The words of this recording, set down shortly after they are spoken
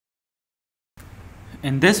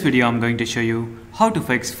In this video, I'm going to show you how to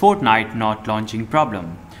fix Fortnite not launching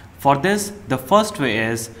problem. For this, the first way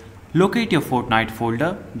is locate your Fortnite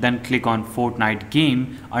folder, then click on Fortnite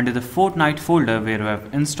game. Under the Fortnite folder where you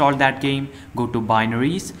have installed that game, go to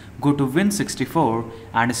binaries, go to Win64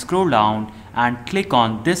 and scroll down and click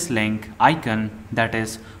on this link icon, that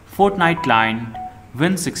is Fortnite client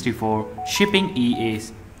Win64 shipping EA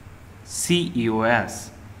CEOS.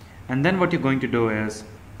 And then what you're going to do is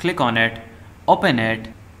click on it, open it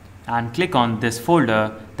and click on this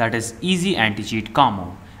folder, that is Easy Anti-Cheat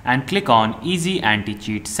Camo, and click on Easy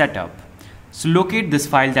Anti-Cheat Setup. So locate this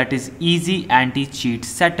file, that is Easy Anti-Cheat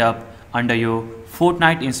Setup, under your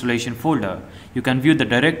Fortnite installation folder. You can view the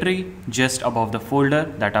directory just above the folder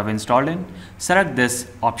that I've installed in. Select this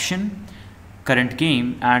option, current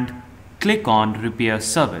game, and click on repair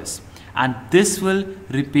service, and this will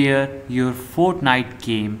repair your Fortnite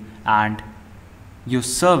game and your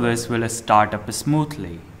service will start up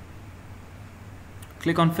smoothly.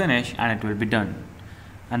 Click on finish and it will be done.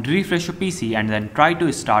 And refresh your PC and then try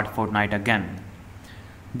to start Fortnite again.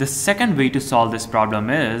 The second way to solve this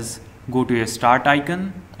problem is go to your start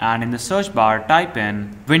icon and in the search bar type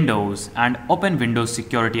in Windows and open Windows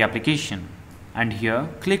Security application. And here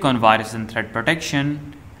click on Virus and Threat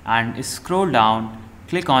Protection and scroll down,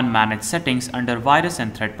 click on Manage Settings under Virus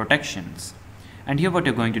and Threat Protections. And here what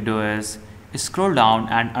you're going to do is scroll down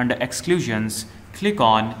and under Exclusions, click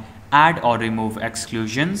on Add or Remove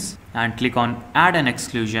Exclusions and click on Add an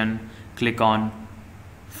Exclusion, click on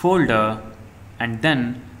Folder and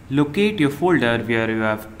then locate your folder where you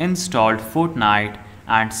have installed Fortnite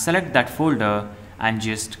and select that folder and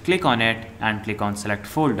just click on it and click on Select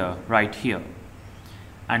Folder right here.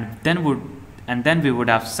 And then we would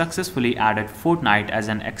have successfully added Fortnite as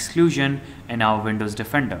an exclusion in our Windows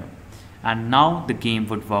Defender. And now the game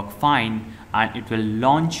would work fine and it will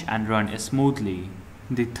launch and run smoothly.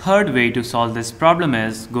 The third way to solve this problem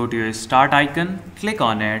is go to your start icon, click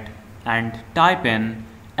on it and type in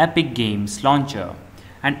Epic Games Launcher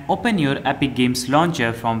and open your Epic Games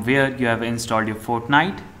Launcher from where you have installed your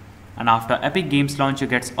Fortnite. And after Epic Games Launcher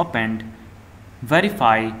gets opened,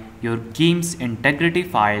 verify your game's integrity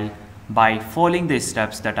file by following the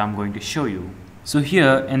steps that I'm going to show you. So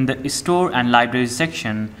here in the Store and Library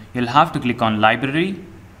section, you'll have to click on Library.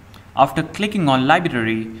 After clicking on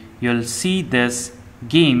Library, you'll see this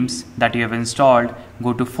games that you have installed.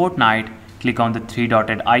 Go to Fortnite, click on the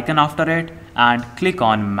three-dotted icon after it and click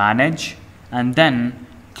on Manage and then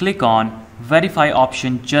click on Verify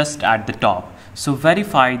option just at the top. So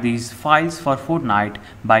verify these files for Fortnite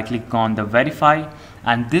by clicking on the Verify,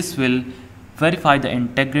 and this will verify the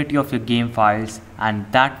integrity of your game files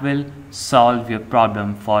and that will solve your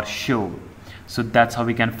problem for sure. So that's how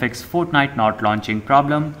we can fix Fortnite not launching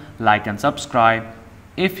problem. Like and subscribe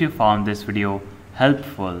if you found this video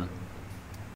helpful.